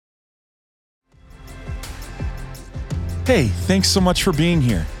Hey, thanks so much for being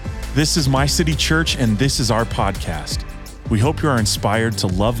here. This is My City Church, and this is our podcast. We hope you are inspired to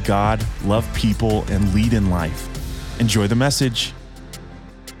love God, love people, and lead in life. Enjoy the message.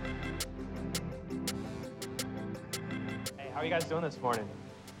 Hey, how are you guys doing this morning?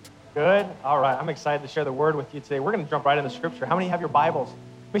 Good? All right, I'm excited to share the word with you today. We're going to jump right into Scripture. How many have your Bibles?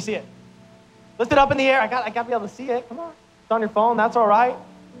 Let me see it. Lift it up in the air. I got to be able to see it. Come on. It's on your phone. That's all right.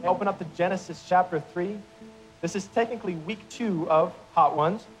 Open up to Genesis chapter 3. This is technically week 2 of Hot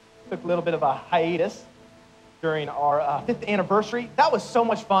Ones. Took a little bit of a hiatus during our 5th anniversary. That was so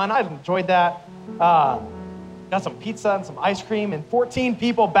much fun. I enjoyed that. Got some pizza and some ice cream and 14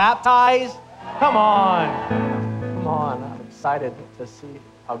 people baptized. Come on. Come on. I'm excited to see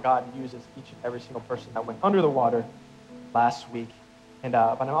how God uses each and every single person that went under the water last week. And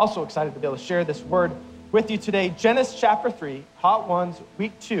but I'm also excited to be able to share this word with you today. Genesis chapter 3, Hot Ones,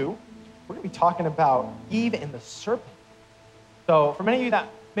 week 2. We're going to be talking about Eve and the serpent. So for many of you that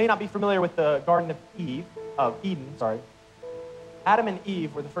may not be familiar with the Garden of Eden, Adam and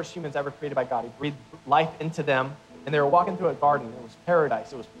Eve were the first humans ever created by God. He breathed life into them, and they were walking through a garden. It was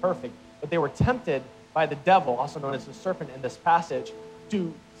paradise. It was perfect. But they were tempted by the devil, also known as the serpent in this passage,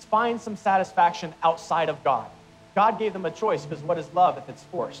 to find some satisfaction outside of God. God gave them a choice, because what is love if it's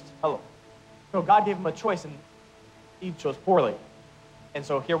forced? Hello. So God gave them a choice, and Eve chose poorly. And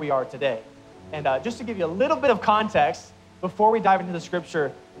so here we are today. And just to give you a little bit of context, before we dive into the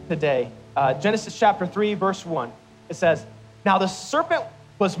scripture today, Genesis chapter 3, verse 1, it says, "Now the serpent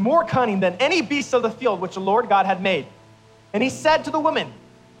was more cunning than any beast of the field which the Lord God had made. And he said to the woman,"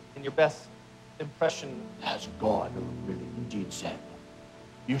 in your best impression, "Has God really indeed said,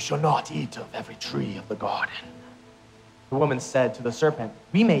 'You shall not eat of every tree of the garden'?" The woman said to the serpent,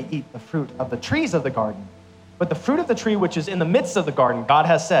 "We may eat the fruit of the trees of the garden. But the fruit of the tree which is in the midst of the garden, God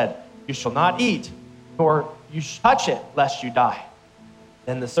has said, 'You shall not eat, nor you touch it, lest you die.'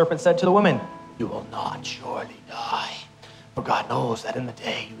 Then the serpent said to the woman, 'You will not surely die. For God knows that in the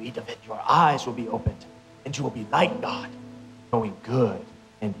day you eat of it, your eyes will be opened, and you will be like God, knowing good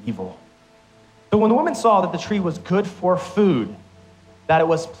and evil.' So when the woman saw that the tree was good for food, that it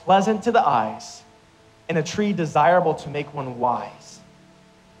was pleasant to the eyes, and a tree desirable to make one wise,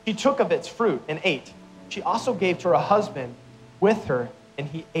 she took of its fruit and ate. She also gave to her husband with her, and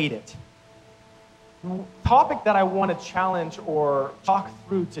he ate it." The topic that I want to challenge or talk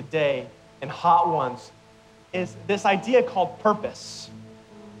through today in Hot Ones is this idea called purpose.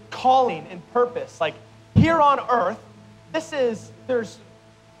 Calling and purpose. Like here on earth, there's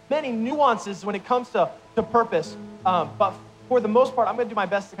many nuances when it comes to purpose. But for the most part, I'm going to do my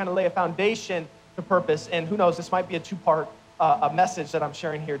best to kind of lay a foundation to purpose. And who knows, this might be a 2-part a message that I'm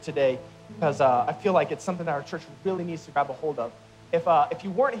sharing here today, because I feel like it's something that our church really needs to grab a hold of. If you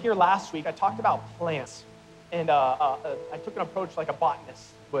weren't here last week, I talked about plants, and I took an approach like a botanist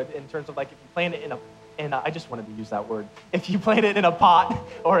would in terms of like if you plant it and I just wanted to use that word. If you plant it in a pot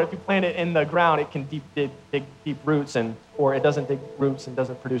or if you plant it in the ground, it can dig deep roots, or it doesn't dig roots and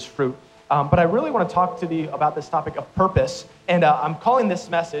doesn't produce fruit. But I really want to talk to you about this topic of purpose, and I'm calling this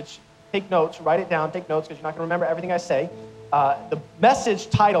message, take notes, write it down, take notes, because you're not going to remember everything I say. The message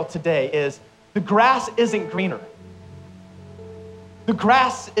title today is, "The Grass Isn't Greener." The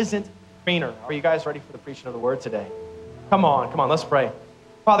grass isn't greener. Are you guys ready for the preaching of the word today? Come on, let's pray.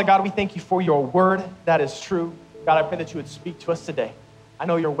 Father God, we thank you for your word that is true. God, I pray that you would speak to us today. I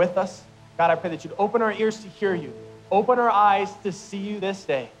know you're with us. God, I pray that you'd open our ears to hear you. Open our eyes to see you this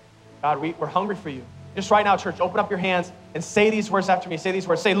day. God, we're hungry for you. Just right now, church, open up your hands and say these words after me. Say these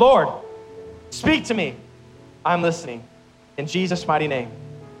words. Say, "Lord, speak to me. I'm listening." In Jesus' mighty name,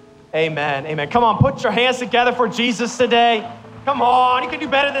 amen, amen. Come on, put your hands together for Jesus today. Come on, you can do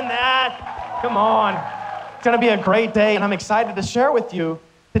better than that. Come on. It's going to be a great day, and I'm excited to share with you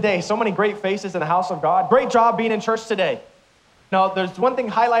today. So many great faces in the house of God. Great job being in church today. Now, there's one thing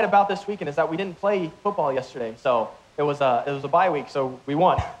highlight about this weekend is that we didn't play football yesterday, so it was a bye week, so we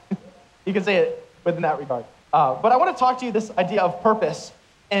won. You can say it within that regard. But I want to talk to you this idea of purpose,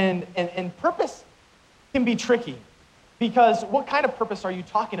 and purpose can be tricky. Because what kind of purpose are you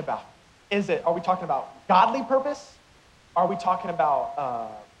talking about? Are we talking about godly purpose? Are we talking about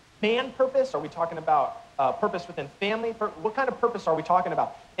man purpose? Are we talking about purpose within family? What kind of purpose are we talking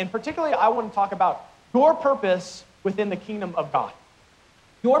about? And particularly, I want to talk about your purpose within the kingdom of God.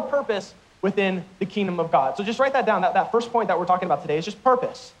 Your purpose within the kingdom of God. So just write that down. That first point that we're talking about today is just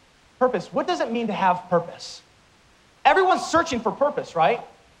purpose. Purpose. What does it mean to have purpose? Everyone's searching for purpose, right?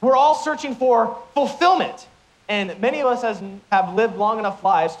 We're all searching for fulfillment. And many of us have lived long enough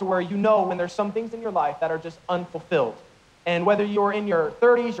lives to where you know when there's some things in your life that are just unfulfilled. And whether you're in your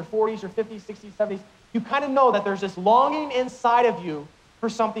 30s, your 40s, your 50s, 60s, 70s, you kind of know that there's this longing inside of you for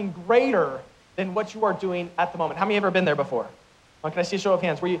something greater than what you are doing at the moment. How many have ever been there before? Can I see a show of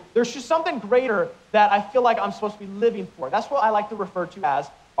hands? There's just something greater that I feel like I'm supposed to be living for. That's what I like to refer to as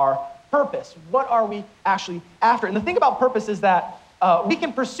our purpose. What are we actually after? And the thing about purpose is that we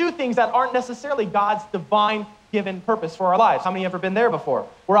can pursue things that aren't necessarily God's divine given purpose for our lives. How many have ever been there before?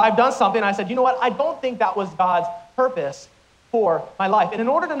 Where I've done something and I said, you know what? I don't think that was God's purpose for my life. And in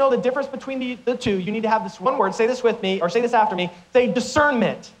order to know the difference between the two, you need to have this one word. Say this with me, or say this after me. Say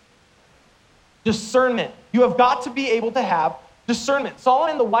discernment. Discernment. You have got to be able to have discernment.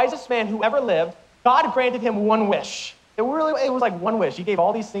 Solomon, the wisest man who ever lived, God granted him one wish. It was like one wish. He gave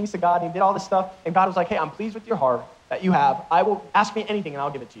all these things to God, and he did all this stuff, and God was like, hey, I'm pleased with your heart that you have. I will ask me anything, and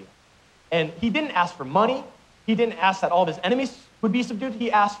I'll give it to you. And he didn't ask for money. He didn't ask that all of his enemies would be subdued.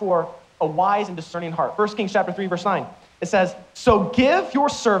 He asked for a wise and discerning heart. 1 Kings chapter 3, verse 9. It says, so give your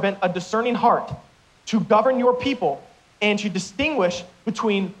servant a discerning heart to govern your people and to distinguish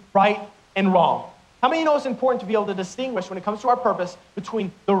between right and wrong. How many know it's important to be able to distinguish when it comes to our purpose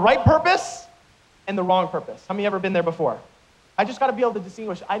between the right purpose and the wrong purpose? How many have ever been there before? I just got to be able to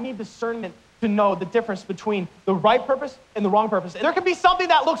distinguish. I need discernment to know the difference between the right purpose and the wrong purpose. And there can be something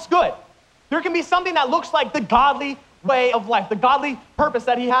that looks good. There can be something that looks like the godly way of life, the godly purpose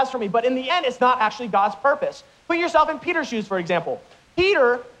that he has for me. But in the end, it's not actually God's purpose. Put yourself in Peter's shoes, for example.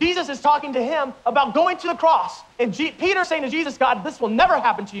 Peter, Jesus is talking to him about going to the cross. And Peter's saying to Jesus, God, this will never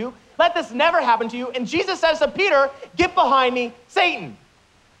happen to you. Let this never happen to you. And Jesus says to Peter, get behind me, Satan.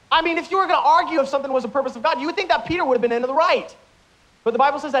 I mean, if you were going to argue if something was a purpose of God, you would think that Peter would have been in the right. But the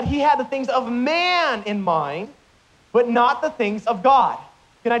Bible says that he had the things of man in mind, but not the things of God.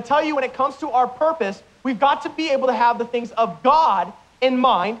 Can I tell you, when it comes to our purpose, we've got to be able to have the things of God in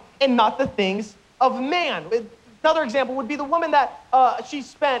mind and not the things of man. Another example would be the woman that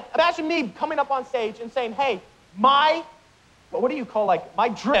imagine me coming up on stage and saying, hey, my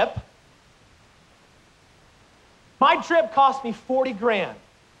drip cost me 40 grand.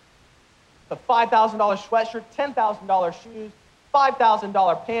 A $5,000 sweatshirt, $10,000 shoes,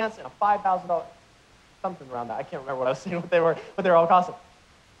 $5,000 pants, and a $5,000, something around that. I can't remember what I was saying, what they were all costing.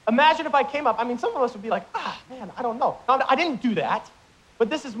 Imagine if I came up, some of us would be like, man, I don't know. I didn't do that. But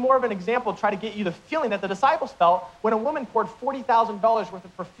this is more of an example to try to get you the feeling that the disciples felt when a woman poured $40,000 worth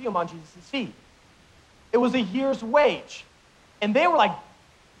of perfume on Jesus' feet. It was a year's wage. And they were like,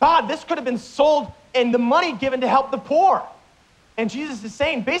 God, this could have been sold and the money given to help the poor. And Jesus is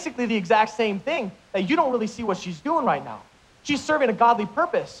saying basically the exact same thing, that you don't really see what she's doing right now. She's serving a godly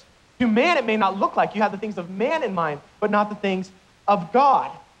purpose. To man, it may not look like you have the things of man in mind, but not the things of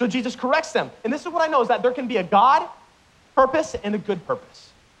God. So Jesus corrects them. And this is what I know, is that there can be a God purpose and a good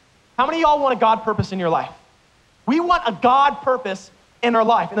purpose. How many of y'all want a God purpose in your life? We want a God purpose in our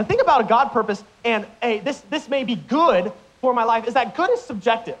life. And the thing about a God purpose, and hey, this may be good for my life, is that good is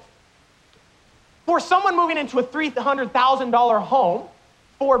subjective. For someone moving into a $300,000 home,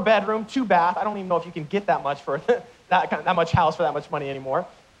 4-bedroom, 2-bath, I don't even know if you can get that much for that much house for that much money anymore.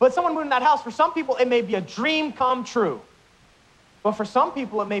 But someone moving in that house, for some people, it may be a dream come true. But for some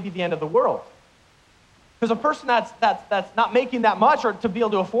people, it may be the end of the world. Because a person that's not making that much, or to be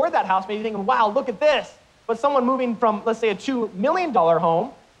able to afford that house, may be thinking, wow, look at this. But someone moving from, let's say, a $2 million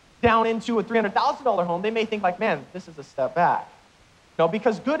home down into a $300,000 home, they may think like, man, this is a step back. No,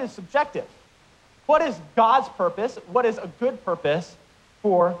 because good is subjective. What is God's purpose? What is a good purpose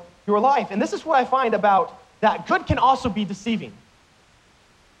for your life? And this is what I find about that. Good can also be deceiving.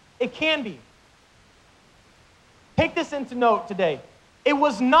 It can be. Take this into note today. It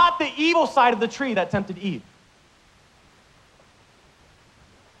was not the evil side of the tree that tempted Eve.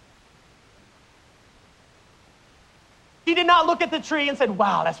 She did not look at the tree and said,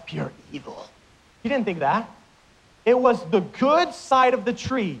 wow, that's pure evil. She didn't think that. It was the good side of the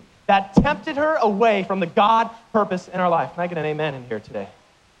tree that tempted her away from the God purpose in our life. Can I get an amen in here today?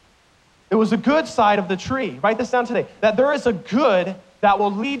 It was the good side of the tree. Write this down today. That there is a good that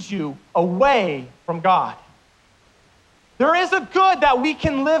will lead you away from God. There is a good that we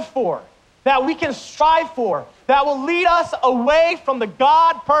can live for, that we can strive for, that will lead us away from the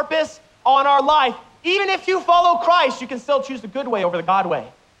God purpose on our life. Even if you follow Christ, you can still choose the good way over the God way.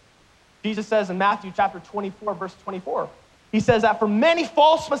 Jesus says in Matthew chapter 24, verse 24, he says that for many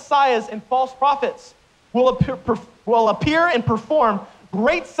false messiahs and false prophets will appear and perform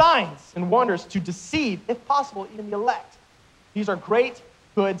great signs and wonders to deceive, if possible, even the elect. These are great,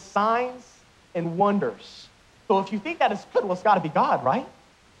 good signs and wonders. So if you think that is good, well, it's got to be God, right?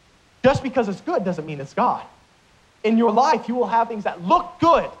 Just because it's good doesn't mean it's God. In your life, you will have things that look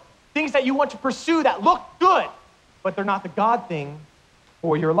good, things that you want to pursue that look good. but they're not the God thing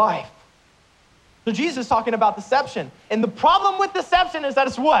for your life. So Jesus is talking about deception. And the problem with deception is that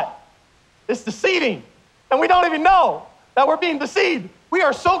it's what? It's deceiving. And we don't even know that we're being deceived. We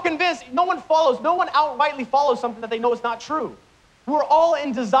are so convinced. No one outrightly follows something that they know is not true. We're all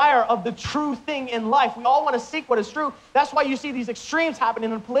in desire of the true thing in life. We all want to seek what is true. That's why you see these extremes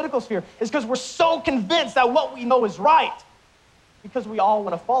happening in the political sphere. It's because we're so convinced that what we know is right. Because we all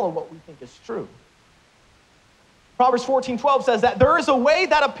want to follow what we think is true. Proverbs 14:12 says that there is a way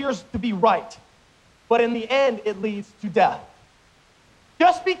that appears to be right, but in the end, it leads to death.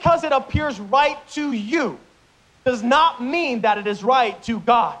 Just because it appears right to you does not mean that it is right to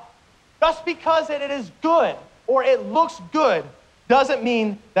God. Just because it is good or it looks good doesn't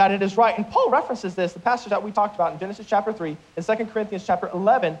mean that it is right. And Paul references this, the passage that we talked about in Genesis chapter 3, and 2 Corinthians chapter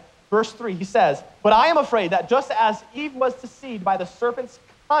 11, verse 3. He says, "But I am afraid that just as Eve was deceived by the serpent's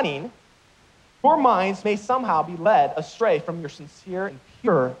cunning, your minds may somehow be led astray from your sincere and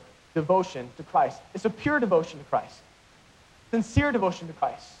pure devotion to Christ." It's a pure devotion to Christ. Sincere devotion to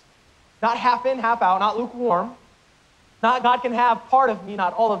Christ. Not half in, half out, not lukewarm. Not God can have part of me,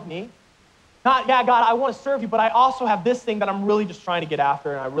 not all of me. Not, yeah, God, I want to serve you, but I also have this thing that I'm really just trying to get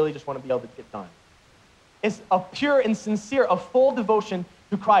after, and I really just want to be able to get done. It's a pure and sincere, a full devotion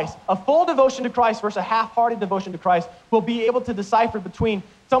to Christ. A full devotion to Christ versus a half-hearted devotion to Christ will be able to decipher between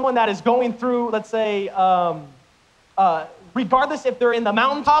someone that is going through, let's say, regardless if they're in the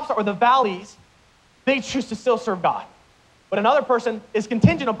mountaintops or the valleys, they choose to still serve God. But another person is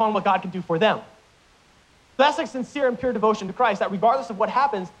contingent upon what God can do for them. So that's a sincere and pure devotion to Christ, that regardless of what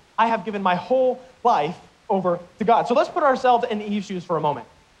happens, I have given my whole life over to God. So let's put ourselves in Eve's shoes for a moment.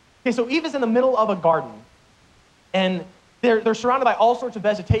 Okay, so Eve is in the middle of a garden, and they're surrounded by all sorts of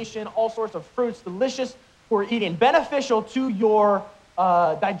vegetation, all sorts of fruits, delicious for eating, beneficial to your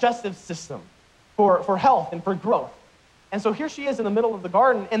digestive system, for health and for growth. And so here she is in the middle of the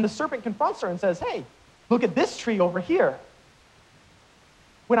garden, and the serpent confronts her and says, "Hey, look at this tree over here."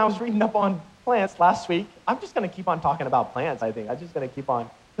 When I was reading up on plants last week, I'm just going to keep on talking about plants, I think. I'm just going to keep on,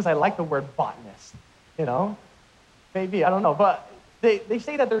 because I like the word botanist, Maybe, I don't know. But they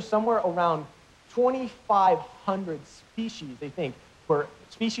say that there's somewhere around 2,500 species, they think, were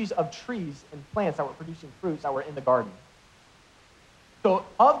species of trees and plants that were producing fruits that were in the garden. So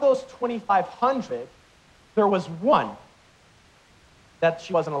of those 2,500, there was one that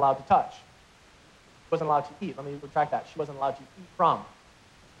she wasn't allowed to touch. She wasn't allowed to eat. Let me retract that. She wasn't allowed to eat from.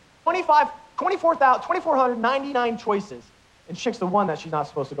 2,499 choices, and she picks the one that she's not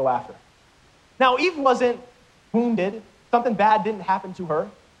supposed to go after. Now, Eve wasn't wounded. Something bad didn't happen to her.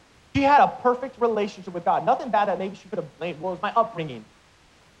 She had a perfect relationship with God. Nothing bad that maybe she could have blamed. Well, it was my upbringing.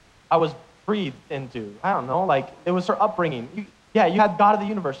 I was breathed into. I don't know, it was her upbringing. You had God of the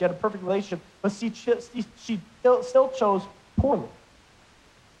universe. You had a perfect relationship, but she still chose poorly.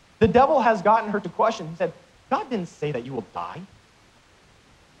 The devil has gotten her to question. He said, God didn't say that you will die.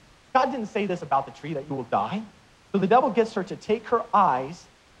 God didn't say this about the tree, that you will die. So the devil gets her to take her eyes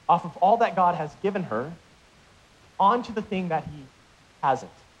off of all that God has given her onto the thing that he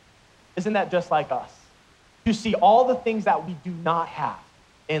hasn't. Isn't that just like us? To see all the things that we do not have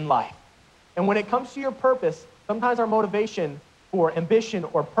in life. And when it comes to your purpose, sometimes our motivation for ambition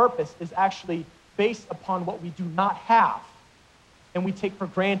or purpose is actually based upon what we do not have. And we take for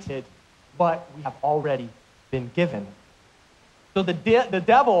granted what we have already been given. So the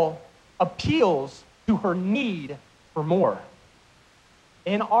devil appeals to her need for more.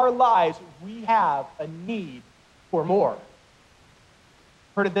 In our lives, we have a need for more.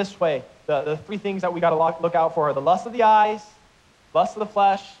 Heard it this way, the three things that we got to look out for are the lust of the eyes, lust of the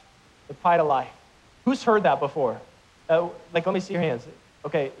flesh, the pride of life. Who's heard that before? Let me see your hands.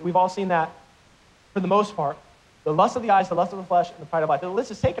 Okay, we've all seen that for the most part. The lust of the eyes, the lust of the flesh, and the pride of life. The list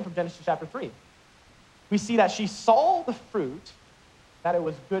is taken from Genesis chapter 3. We see that she saw the fruit, that it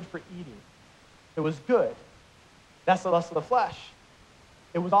was good for eating. It was good. That's the lust of the flesh.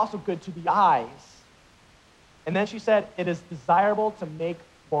 It was also good to the eyes. And then she said, it is desirable to make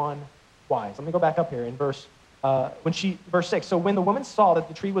one wise. Let me go back up here in verse 6. So when the woman saw that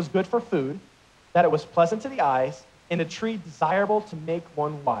the tree was good for food, that it was pleasant to the eyes, and a tree desirable to make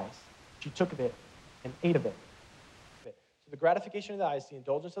one wise, she took of it and ate of it. So the gratification of the eyes, the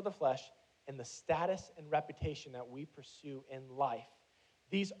indulgence of the flesh, and the status and reputation that we pursue in life.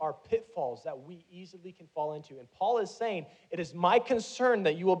 These are pitfalls that we easily can fall into. And Paul is saying, it is my concern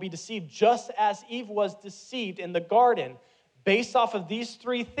that you will be deceived just as Eve was deceived in the garden. Based off of these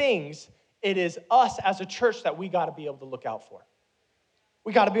three things, it is us as a church that we got to be able to look out for.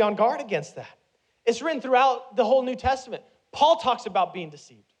 We got to be on guard against that. It's written throughout the whole New Testament. Paul talks about being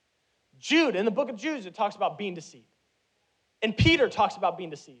deceived. Jude, in the book of Jude, it talks about being deceived. And Peter talks about being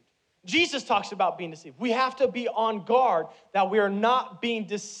deceived. Jesus talks about being deceived. We have to be on guard that we are not being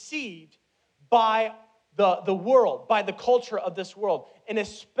deceived by the world, by the culture of this world, and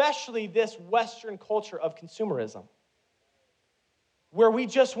especially this Western culture of consumerism, where we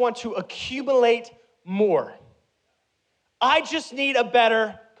just want to accumulate more. I just need a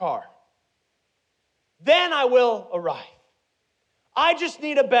better car. Then I will arrive. I just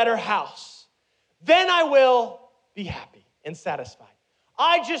need a better house. Then I will be happy and satisfied.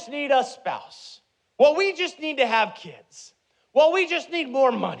 I just need a spouse. Well, we just need to have kids. Well, we just need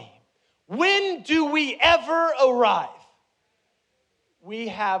more money. When do we ever arrive? We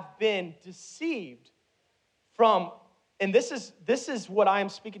have been deceived from, and this is what I am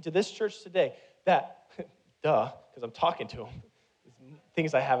speaking to this church today, that, because I'm talking to them,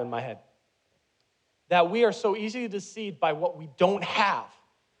 things I have in my head, that we are so easily deceived by what we don't have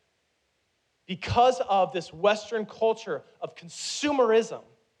because of this Western culture of consumerism,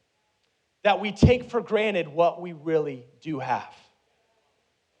 that we take for granted what we really do have.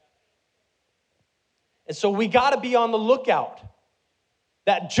 And so we got to be on the lookout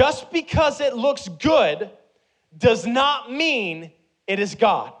that just because it looks good does not mean it is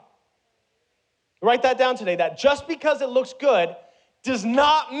God. Write that down today, that just because it looks good does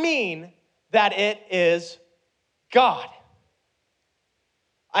not mean that it is God.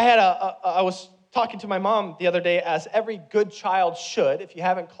 I was talking to my mom the other day, as every good child should. If you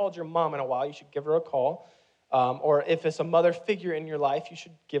haven't called your mom in a while, you should give her a call. Or if it's a mother figure in your life, you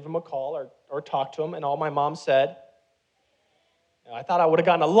should give them a call or talk to them. And all my mom said, I thought I would have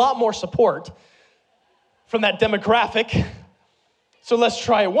gotten a lot more support from that demographic. So let's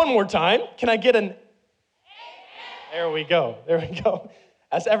try it one more time. Can I get an? There we go.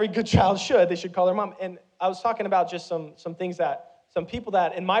 As every good child should, they should call their mom. And I was talking about just some things that, some people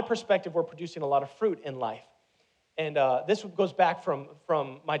that, in my perspective, were producing a lot of fruit in life. And this goes back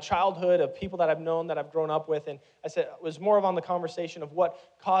from my childhood, of people that I've known, that I've grown up with. And I said it was more of on the conversation of what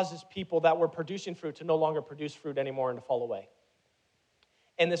causes people that were producing fruit to no longer produce fruit anymore and to fall away.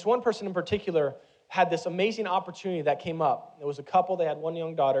 And this one person in particular had this amazing opportunity that came up. It was a couple, they had one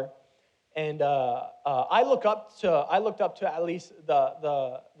young daughter. And I looked up to at least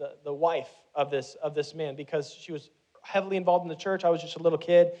the wife of this man, because she was heavily involved in the church. I was just a little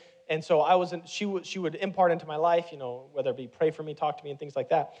kid. And so she would impart into my life, whether it be pray for me, talk to me, and things like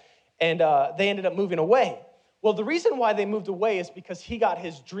that. And they ended up moving away. Well, the reason why they moved away is because he got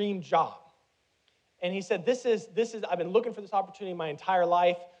his dream job. And he said, this is, I've been looking for this opportunity my entire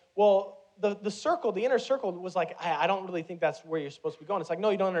life. Well, the inner circle was like, I don't really think that's where you're supposed to be going. It's like, no,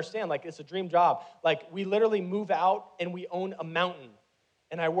 you don't understand. Like, it's a dream job. Like, we literally move out and we own a mountain.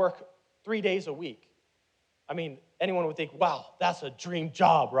 And I work 3 days a week. I mean, anyone would think, wow, that's a dream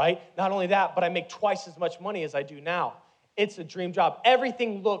job, right? Not only that, but I make twice as much money as I do now. It's a dream job.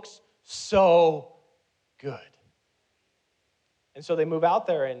 Everything looks so good. And so they move out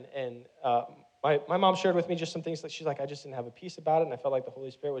there, and my mom shared with me just some things that she's like, I just didn't have a peace about it, and I felt like the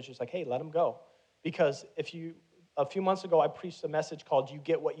Holy Spirit was just like, hey, let him go. Because a few months ago, I preached a message called You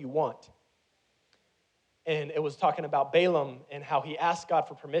Get What You Want. And it was talking about Balaam and how he asked God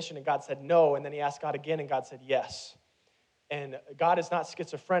for permission, and God said no, and then he asked God again, and God said yes. And God is not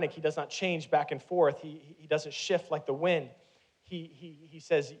schizophrenic. He does not change back and forth. He doesn't shift like the wind. He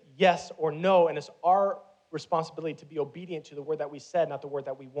says yes or no, and it's our responsibility to be obedient to the word that we said, not the word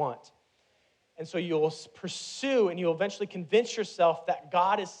that we want. And so you'll pursue, and you'll eventually convince yourself that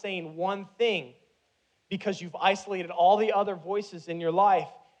God is saying one thing, because you've isolated all the other voices in your life,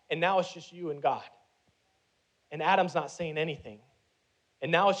 and now it's just you and God. And Adam's not saying anything.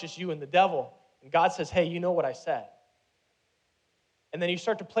 And now it's just you and the devil. And God says, hey, you know what I said. And then you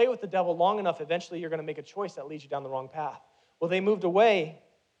start to play with the devil long enough, eventually you're going to make a choice that leads you down the wrong path. Well, they moved away.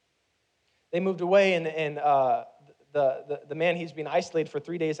 And the man, he's been isolated for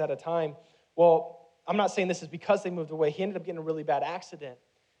 3 days at a time. Well, I'm not saying this is because they moved away. He ended up getting a really bad accident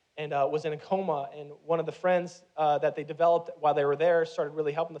and was in a coma. And one of the friends that they developed while they were there started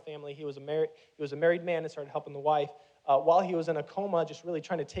really helping the family. He was a married man and started helping the wife. While he was in a coma, just really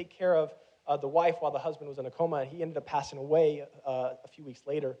trying to take care of the wife while the husband was in a coma. He ended up passing away a few weeks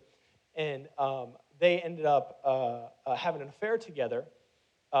later. And they ended up having an affair together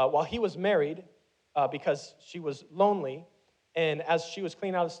while he was married because she was lonely. And as she was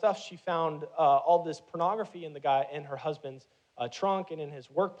cleaning out his stuff, she found all this pornography in her husband's trunk and in his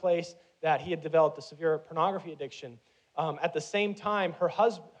workplace, that he had developed a severe pornography addiction. At the same time,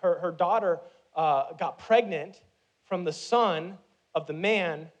 her daughter got pregnant from the son of the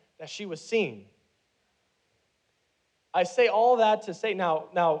man that she was seeing. I say all that to say,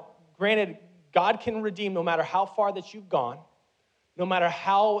 now, granted, God can redeem no matter how far that you've gone. no matter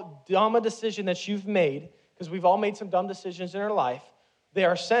how dumb a decision that you've made, because we've all made some dumb decisions in our life, they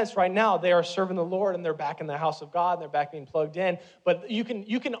are sensed right now, they are serving the Lord and they're back in the house of God and they're back being plugged in. But you can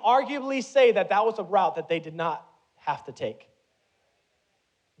arguably say that was a route that they did not have to take.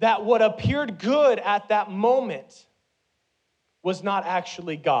 That what appeared good at that moment was not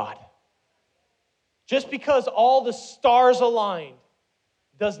actually God. Just because all the stars aligned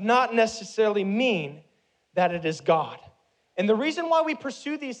does not necessarily mean that it is God. And the reason why we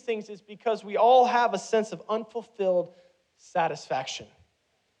pursue these things is because we all have a sense of unfulfilled satisfaction.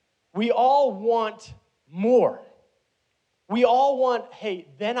 We all want more. We all want, hey,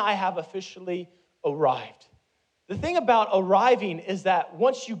 then I have officially arrived. The thing about arriving is that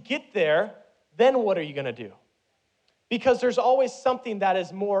once you get there, then what are you going to do? Because there's always something that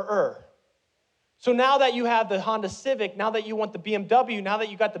is more. So now that you have the Honda Civic, now that you want the BMW, now that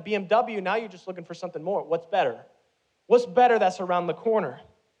you got the BMW, now you're just looking for something more. What's better? What's better that's around the corner?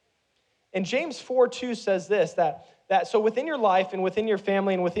 And James 4:2 says this, that so within your life and within your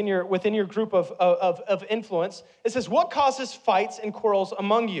family and within your group of influence, it says, what causes fights and quarrels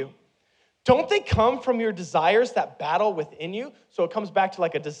among you? Don't they come from your desires that battle within you? So it comes back to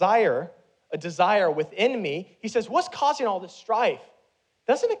like a desire within me. He says, what's causing all this strife?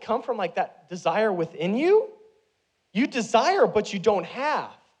 Doesn't it come from like that desire within you? You desire, but you don't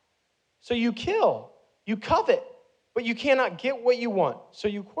have. So you kill, you covet, but you cannot get what you want. So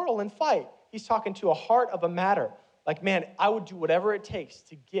you quarrel and fight. He's talking to a heart of a matter. Like, man, I would do whatever it takes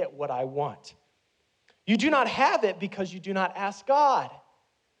to get what I want. You do not have it because you do not ask God.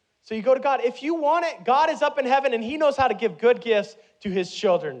 So you go to God. If you want it, God is up in heaven and he knows how to give good gifts to his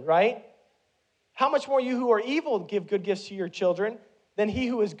children, right? How much more you who are evil give good gifts to your children than he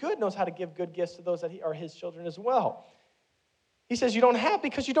who is good knows how to give good gifts to those that are his children as well. He says you don't have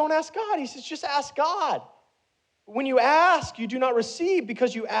because you don't ask God. He says just ask God. When you ask, you do not receive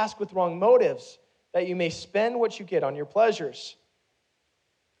because you ask with wrong motives, that you may spend what you get on your pleasures.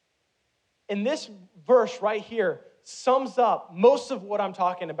 And this verse right here sums up most of what I'm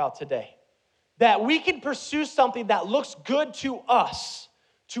talking about today. That we can pursue something that looks good to us,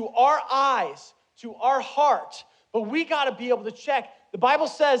 to our eyes, to our heart, but we got to be able to check. The Bible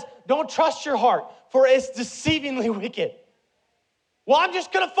says, don't trust your heart, for it's deceivingly wicked. Well, I'm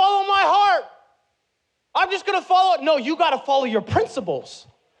just going to follow my heart. I'm just going to follow it. No, you got to follow your principles.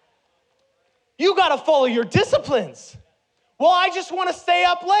 You got to follow your disciplines. Well, I just want to stay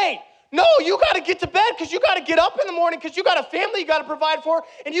up late. No, you got to get to bed because you got to get up in the morning because you got a family you got to provide for,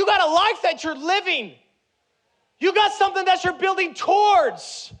 and you got a life that you're living. You got something that you're building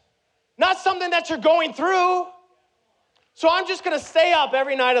towards, not something that you're going through. So I'm just going to stay up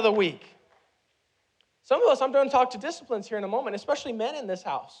every night of the week. Some of us, I'm going to talk to disciplines here in a moment, especially men in this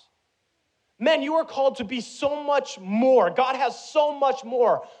house. Men, you are called to be so much more. God has so much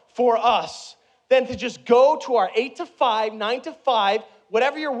more for us than to just go to our 8 to 5, 9 to 5,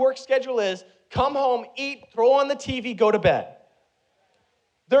 whatever your work schedule is, come home, eat, throw on the TV, go to bed.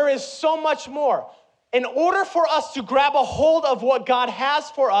 There is so much more. In order for us to grab a hold of what God has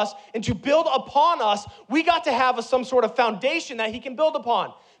for us and to build upon us, we got to have some sort of foundation that he can build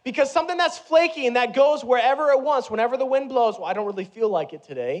upon. Because something that's flaky and that goes wherever it wants, whenever the wind blows, well, I don't really feel like it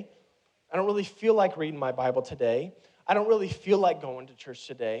today. I don't really feel like reading my Bible today. I don't really feel like going to church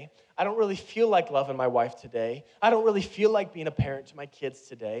today. I don't really feel like loving my wife today. I don't really feel like being a parent to my kids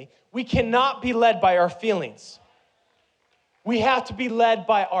today. We cannot be led by our feelings. We have to be led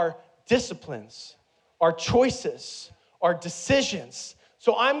by our disciplines, our choices, our decisions.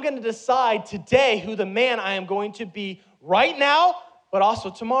 So I'm going to decide today who the man I am going to be right now, but also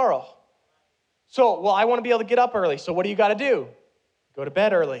tomorrow. So, well, I want to be able to get up early. So what do you got to do? Go to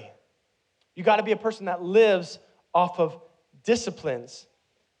bed early. You got to be a person that lives off of disciplines.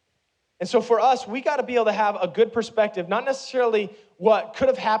 And so for us, we got to be able to have a good perspective, not necessarily what could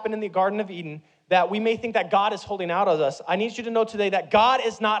have happened in the Garden of Eden, that we may think that God is holding out on us. I need you to know today that God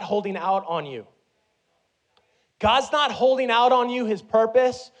is not holding out on you. God's not holding out on you his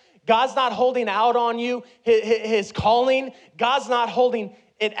purpose. God's not holding out on you his calling. God's not holding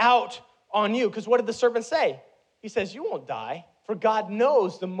it out on you. Because what did the serpent say? He says, you won't die. For God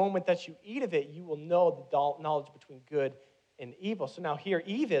knows the moment that you eat of it, you will know the knowledge between good and evil. So now here,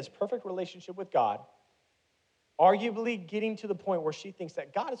 Eve is perfect relationship with God, arguably getting to the point where she thinks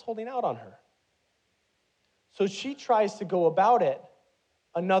that God is holding out on her. So she tries to go about it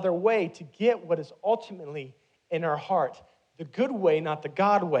another way to get what is ultimately in her heart. The good way, not the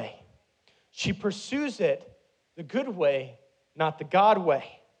God way. She pursues it the good way, not the God way.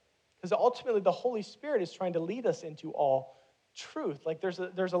 Because ultimately the Holy Spirit is trying to lead us into all truth. Like there's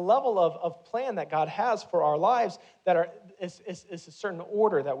a level of plan that God has for our lives that is a certain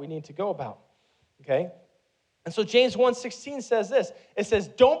order that we need to go about, okay? And so James 1:16 says this. It says,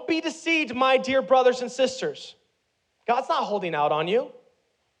 don't be deceived, my dear brothers and sisters. God's not holding out on you.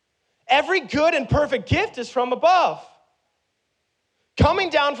 Every good and perfect gift is from above, coming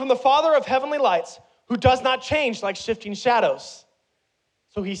down from the Father of heavenly lights, who does not change like shifting shadows.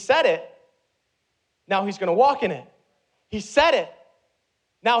 So he said it. Now he's going to walk in it. He said it.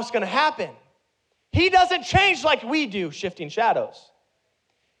 Now it's going to happen. He doesn't change like we do, shifting shadows.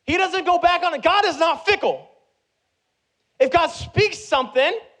 He doesn't go back on it. God is not fickle. If God speaks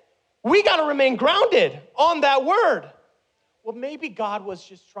something, we got to remain grounded on that word. Well, maybe God was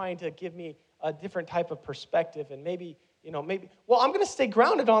just trying to give me a different type of perspective, and maybe, well, I'm going to stay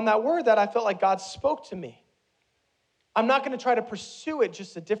grounded on that word that I felt like God spoke to me. I'm not going to try to pursue it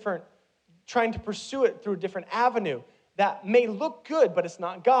trying to pursue it through a different avenue that may look good, but it's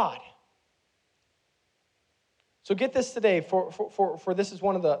not God. So get this today, for this is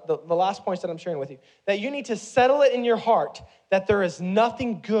one of the last points that I'm sharing with you, that you need to settle it in your heart that there is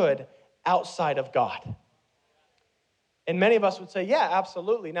nothing good outside of God. And many of us would say, yeah,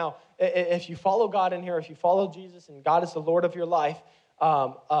 absolutely. Now, if you follow God in here, if you follow Jesus and God is the Lord of your life,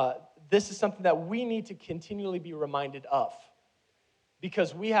 this is something that we need to continually be reminded of,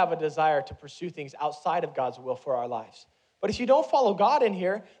 because we have a desire to pursue things outside of God's will for our lives. But if you don't follow God in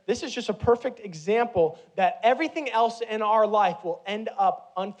here, this is just a perfect example that everything else in our life will end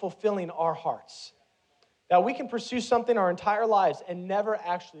up unfulfilling our hearts. That we can pursue something our entire lives and never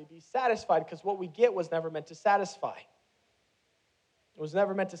actually be satisfied, because what we get was never meant to satisfy. It was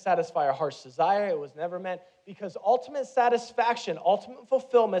never meant to satisfy our heart's desire. It was never meant, because ultimate satisfaction, ultimate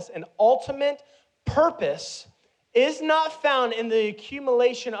fulfillment, and ultimate purpose is not found in the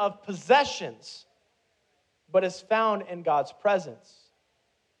accumulation of possessions, but is found in God's presence.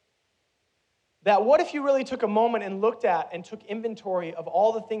 That what if you really took a moment and looked at and took inventory of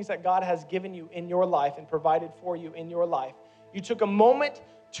all the things that God has given you in your life and provided for you in your life? You took a moment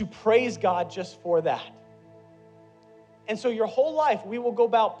to praise God just for that. And so your whole life, we will go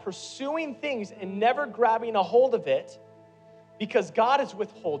about pursuing things and never grabbing a hold of it, because God is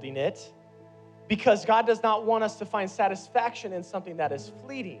withholding it, because God does not want us to find satisfaction in something that is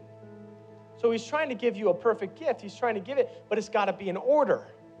fleeting. So he's trying to give you a perfect gift. He's trying to give it, but it's got to be in order.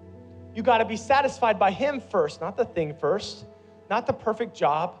 You got to be satisfied by him first, not the thing first, not the perfect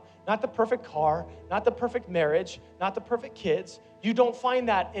job, not the perfect car, not the perfect marriage, not the perfect kids. You don't find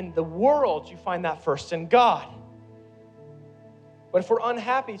that in the world. You find that first in God. But if we're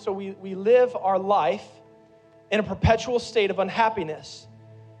unhappy, so we live our life in a perpetual state of unhappiness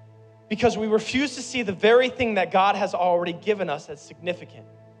because we refuse to see the very thing that God has already given us as significant.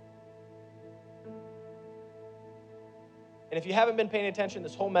 And if you haven't been paying attention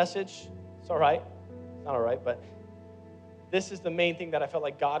this whole message, it's all right. It's not all right, but this is the main thing that I felt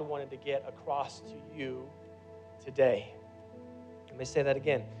like God wanted to get across to you today. Let me say that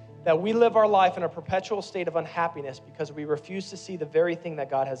again. That we live our life in a perpetual state of unhappiness because we refuse to see the very thing that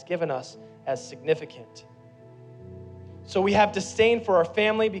God has given us as significant. So we have disdain for our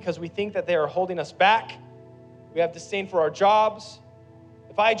family because we think that they are holding us back. We have disdain for our jobs.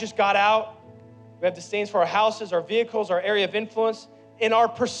 If I just got out, we have disdain for our houses, our vehicles, our area of influence. In our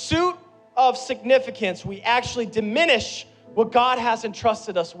pursuit of significance, we actually diminish what God has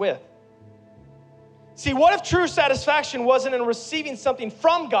entrusted us with. See, what if true satisfaction wasn't in receiving something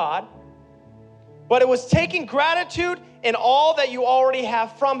from God, but it was taking gratitude in all that you already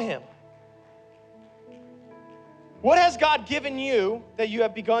have from him? What has God given you that you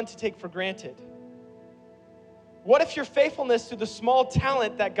have begun to take for granted? What if your faithfulness to the small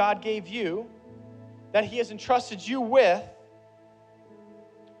talent that God gave you, that he has entrusted you with,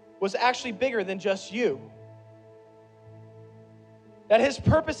 was actually bigger than just you? That his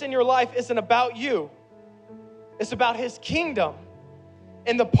purpose in your life isn't about you. It's about his kingdom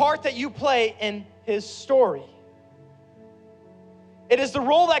and the part that you play in his story. It is the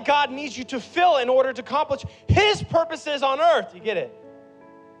role that God needs you to fill in order to accomplish his purposes on earth. You get it?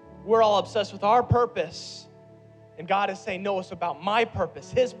 We're all obsessed with our purpose. And God is saying, no, it's about my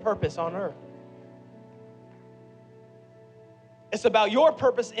purpose, his purpose on earth. It's about your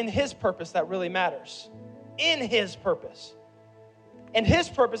purpose in his purpose that really matters. In his purpose. And his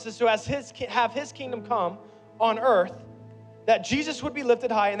purpose is to have his kingdom come on earth, that Jesus would be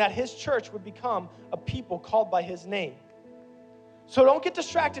lifted high, and that his church would become a people called by his name. So don't get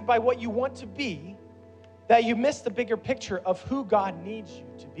distracted by what you want to be, that you miss the bigger picture of who God needs you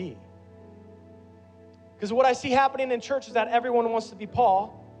to be. Because what I see happening in church is that everyone wants to be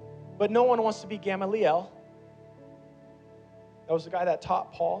Paul, but no one wants to be Gamaliel. That was the guy that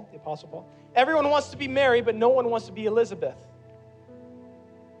taught Paul, the Apostle Paul. Everyone wants to be Mary, but no one wants to be Elizabeth.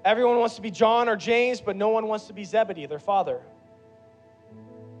 Everyone wants to be John or James, but no one wants to be Zebedee, their father.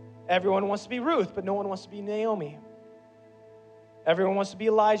 Everyone wants to be Ruth, but no one wants to be Naomi. Everyone wants to be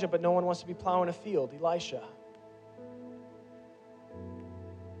Elijah, but no one wants to be plowing a field, Elisha.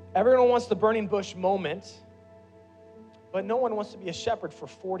 Everyone wants the burning bush moment, but no one wants to be a shepherd for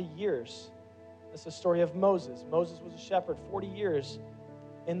 40 years. That's the story of Moses. Moses was a shepherd 40 years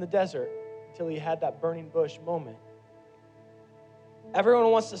in the desert until he had that burning bush moment.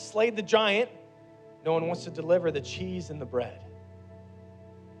 Everyone wants to slay the giant. No one wants to deliver the cheese and the bread.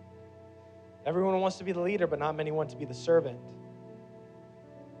 Everyone wants to be the leader, but not many want to be the servant.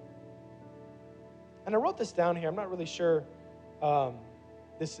 And I wrote this down here. I'm not really sure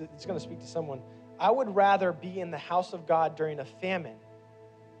it's going to speak to someone. I would rather be in the house of God during a famine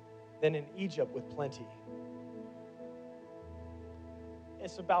than in Egypt with plenty.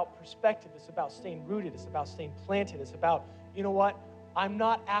 It's about perspective. It's about staying rooted. It's about staying planted. It's about, you know what? I'm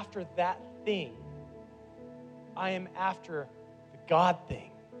not after that thing. I am after the God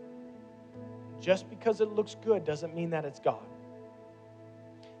thing. Just because it looks good doesn't mean that it's God.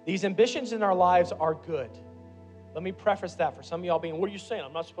 These ambitions in our lives are good. Let me preface that for some of y'all being, what are you saying?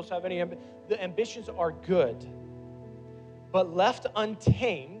 I'm not supposed to have any ambition. The ambitions are good. But left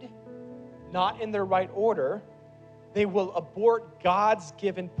untamed, not in their right order, they will abort God's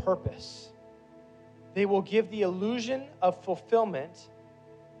given purpose. They will give the illusion of fulfillment,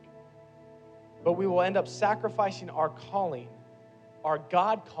 but we will end up sacrificing our calling, our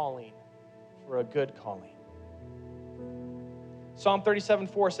God calling, for a good calling. Psalm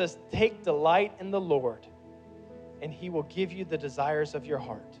 37:4 says, "Take delight in the Lord, and he will give you the desires of your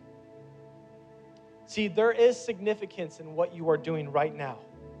heart." See, there is significance in what you are doing right now.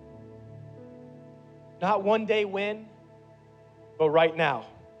 Not one day when, but right now.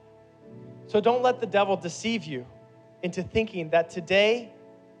 So don't let the devil deceive you into thinking that today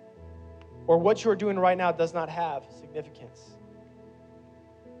or what you're doing right now does not have significance.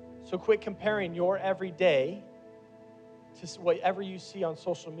 So quit comparing your everyday to whatever you see on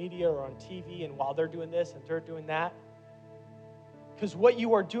social media or on TV, and while they're doing this and they're doing that. Because what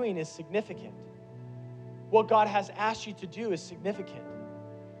you are doing is significant. What God has asked you to do is significant.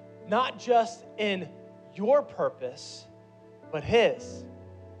 Not just in your purpose, but his.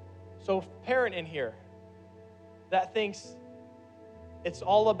 So parent in here that thinks it's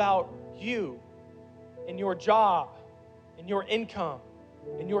all about you and your job and your income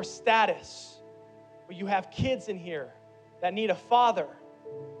and your status, but you have kids in here that need a father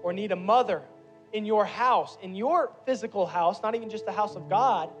or need a mother in your house, in your physical house, not even just the house of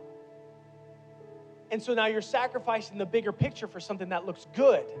God. And so now you're sacrificing the bigger picture for something that looks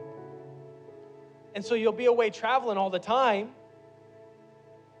good. And so you'll be away traveling all the time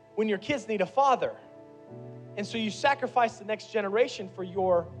when your kids need a father. And so you sacrifice the next generation for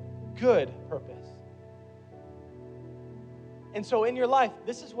your good purpose. And so in your life,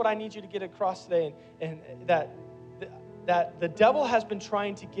 this is what I need you to get across today, and that the devil has been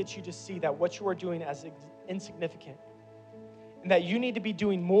trying to get you to see that what you are doing as insignificant, and that you need to be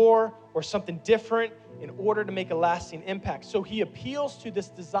doing more or something different in order to make a lasting impact. So he appeals to this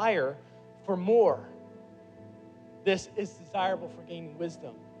desire for more. This is desirable for gaining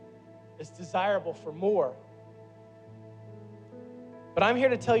wisdom. It's desirable for more. But I'm here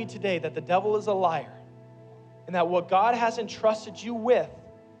to tell you today that the devil is a liar, and that what God has entrusted you with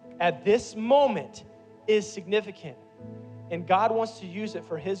at this moment is significant. And God wants to use it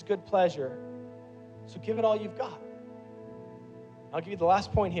for his good pleasure. So give it all you've got. I'll give you the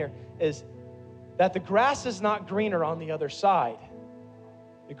last point here, is that the grass is not greener on the other side.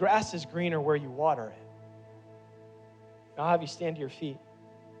 The grass is greener where you water it. I'll have you stand to your feet.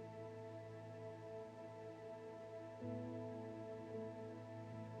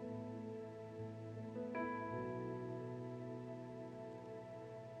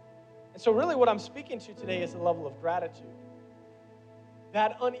 And so really what I'm speaking to today is a level of gratitude.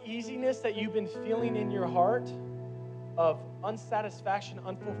 That uneasiness that you've been feeling in your heart of unsatisfaction,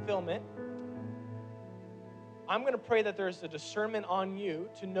 unfulfillment, I'm going to pray that there's a discernment on you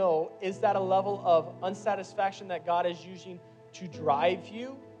to know, is that a level of unsatisfaction that God is using to drive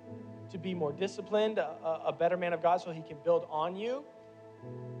you to be more disciplined, a better man of God so he can build on you?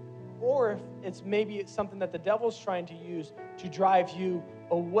 Or if it's something that the devil's trying to use to drive you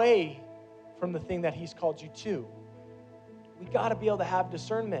away from the thing that he's called you to. We got to be able to have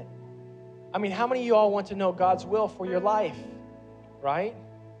discernment. I mean, how many of you all want to know God's will for your life, right?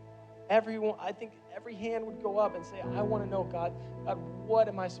 Everyone, I think every hand would go up and say, I want to know, God, what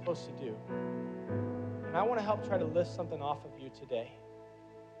am I supposed to do? And I want to help try to lift something off of you today.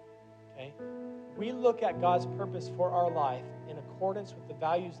 Okay? We look at God's purpose for our life in accordance with the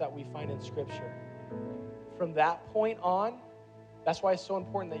values that we find in Scripture. From that point on, that's why it's so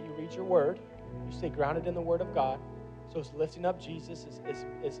important that you read your Word. You stay grounded in the Word of God. So it's lifting up Jesus,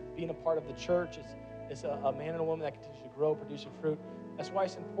 is being a part of the church, is a man and a woman that continues to grow, producing fruit. That's why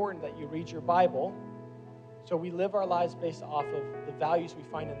it's important that you read your Bible. So we live our lives based off of the values we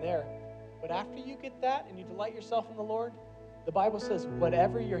find in there. But after you get that and you delight yourself in the Lord, the Bible says,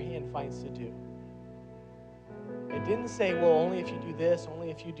 whatever your hand finds to do. It didn't say, well, only if you do this, only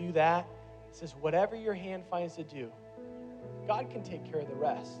if you do that. It says, whatever your hand finds to do, God can take care of the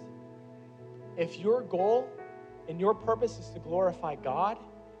rest. If your goal and your purpose is to glorify God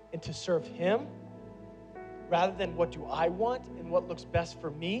and to serve Him, rather than what do I want and what looks best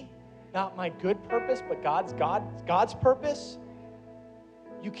for me, not my good purpose, but God's purpose,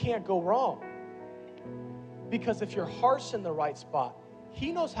 you can't go wrong. Because if your heart's in the right spot,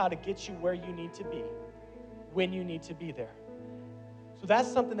 He knows how to get you where you need to be, when you need to be there. So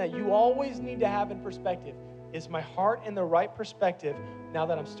that's something that you always need to have in perspective. Is my heart in the right perspective now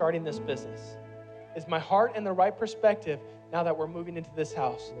that I'm starting this business? Is my heart in the right perspective now that we're moving into this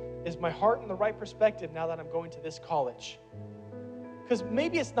house? Is my heart in the right perspective now that I'm going to this college? Because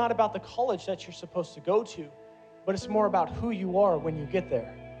maybe it's not about the college that you're supposed to go to, but it's more about who you are when you get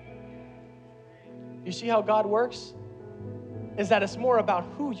there. You see how God works? Is that it's more about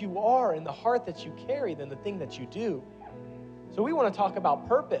who you are and the heart that you carry than the thing that you do. So we want to talk about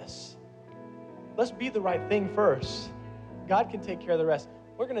purpose. Let's be the right thing first. God can take care of the rest.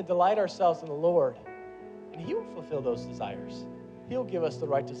 We're going to delight ourselves in the Lord, and He will fulfill those desires. He'll give us the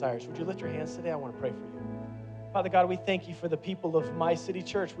right desires. Would you lift your hands today? I want to pray for you. Father God, we thank You for the people of My City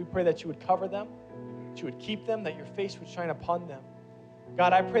Church. We pray that You would cover them, that You would keep them, that Your face would shine upon them.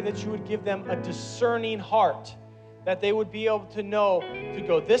 God, I pray that You would give them a discerning heart, that they would be able to know to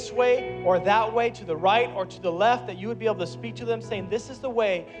go this way or that way, to the right or to the left, that You would be able to speak to them saying, this is the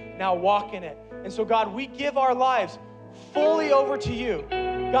way, now walk in it. And so, God, we give our lives fully over to You.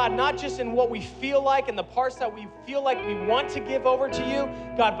 God, not just in what we feel like and the parts that we feel like we want to give over to You,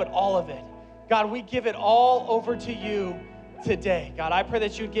 God, but all of it. God, we give it all over to You today. God, I pray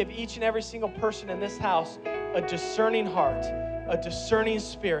that You would give each and every single person in this house a discerning heart, a discerning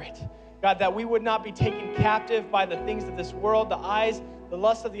spirit. God, that we would not be taken captive by the things of this world, the eyes, the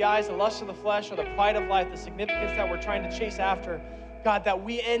lust of the eyes, the lust of the flesh, or the pride of life, the significance that we're trying to chase after. God, that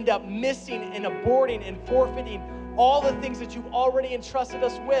we end up missing and aborting and forfeiting all the things that You've already entrusted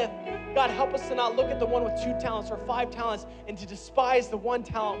us with. God, help us to not look at the one with 2 talents or 5 talents and to despise the 1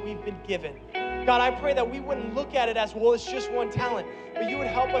 talent we've been given. God, I pray that we wouldn't look at it as, well, it's just 1 talent, but You would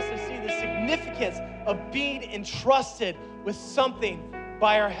help us to see the significance of being entrusted with something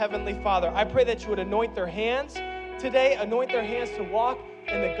by our Heavenly Father. I pray that You would anoint their hands today, anoint their hands to walk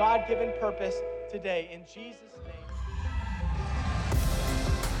in the God-given purpose today. In Jesus' name.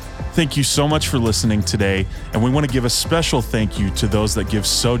 Thank you so much for listening today, and we want to give a special thank you to those that give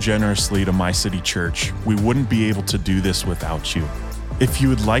so generously to My City Church. We wouldn't be able to do this without you. If you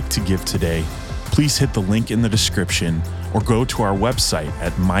would like to give today, please hit the link in the description or go to our website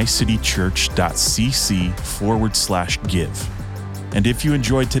at mycitychurch.cc/give. And if you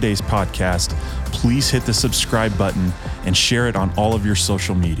enjoyed today's podcast, please hit the subscribe button and share it on all of your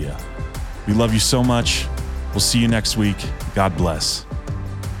social media. We love you so much. We'll see you next week. God bless.